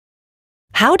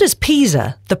How does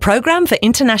Pisa, the Programme for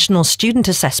International Student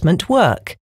Assessment,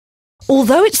 work?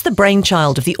 Although it's the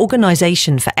brainchild of the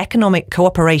Organisation for Economic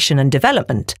Cooperation and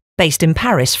Development, based in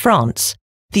Paris, France,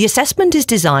 the assessment is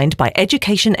designed by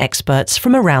education experts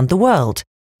from around the world.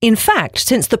 In fact,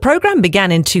 since the programme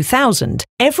began in 2000,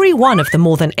 every one of the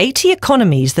more than 80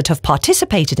 economies that have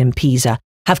participated in Pisa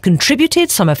have contributed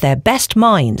some of their best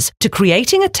minds to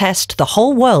creating a test the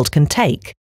whole world can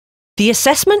take. The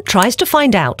assessment tries to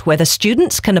find out whether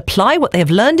students can apply what they have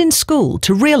learned in school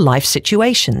to real-life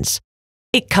situations.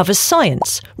 It covers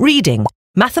science, reading,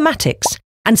 mathematics,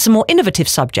 and some more innovative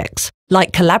subjects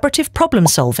like collaborative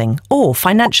problem-solving or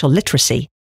financial literacy.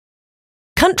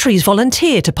 Countries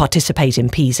volunteer to participate in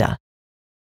Pisa.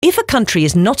 If a country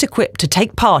is not equipped to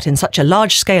take part in such a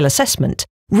large-scale assessment,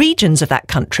 regions of that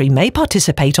country may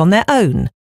participate on their own.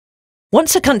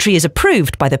 Once a country is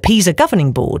approved by the Pisa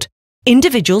Governing Board,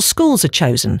 individual schools are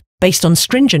chosen based on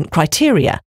stringent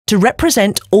criteria to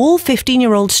represent all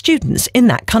 15-year-old students in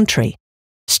that country.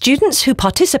 Students who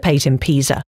participate in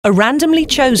Pisa are randomly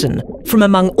chosen from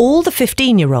among all the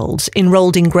 15-year-olds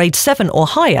enrolled in grade 7 or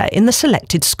higher in the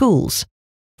selected schools.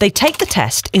 They take the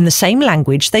test in the same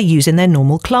language they use in their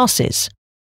normal classes.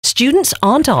 Students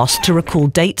aren't asked to recall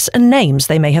dates and names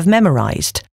they may have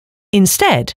memorized.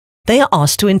 Instead, they are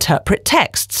asked to interpret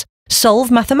texts,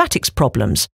 solve mathematics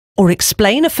problems, or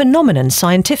explain a phenomenon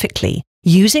scientifically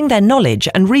using their knowledge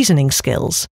and reasoning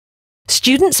skills.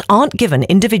 Students aren't given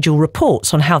individual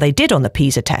reports on how they did on the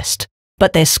Pisa test,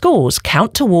 but their scores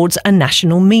count towards a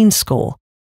national mean score.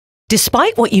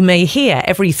 Despite what you may hear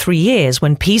every 3 years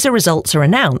when Pisa results are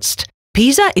announced,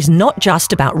 Pisa is not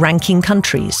just about ranking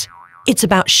countries. It's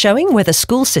about showing whether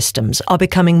school systems are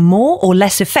becoming more or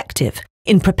less effective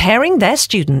in preparing their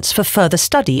students for further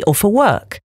study or for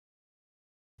work.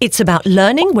 It's about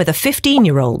learning whether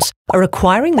 15-year-olds are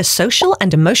acquiring the social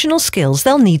and emotional skills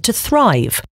they'll need to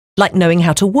thrive, like knowing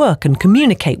how to work and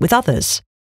communicate with others.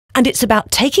 And it's about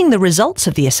taking the results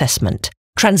of the assessment,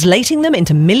 translating them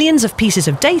into millions of pieces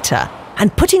of data,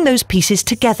 and putting those pieces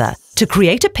together to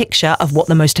create a picture of what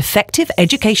the most effective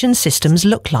education systems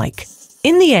look like.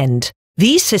 In the end,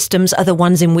 these systems are the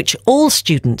ones in which all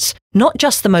students, not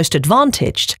just the most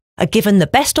advantaged, are given the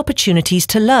best opportunities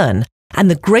to learn and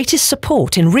the greatest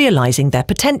support in realizing their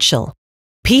potential.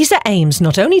 Pisa aims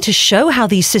not only to show how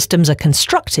these systems are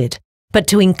constructed, but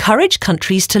to encourage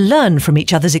countries to learn from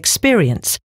each other's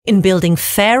experience in building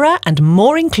fairer and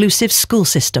more inclusive school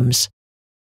systems.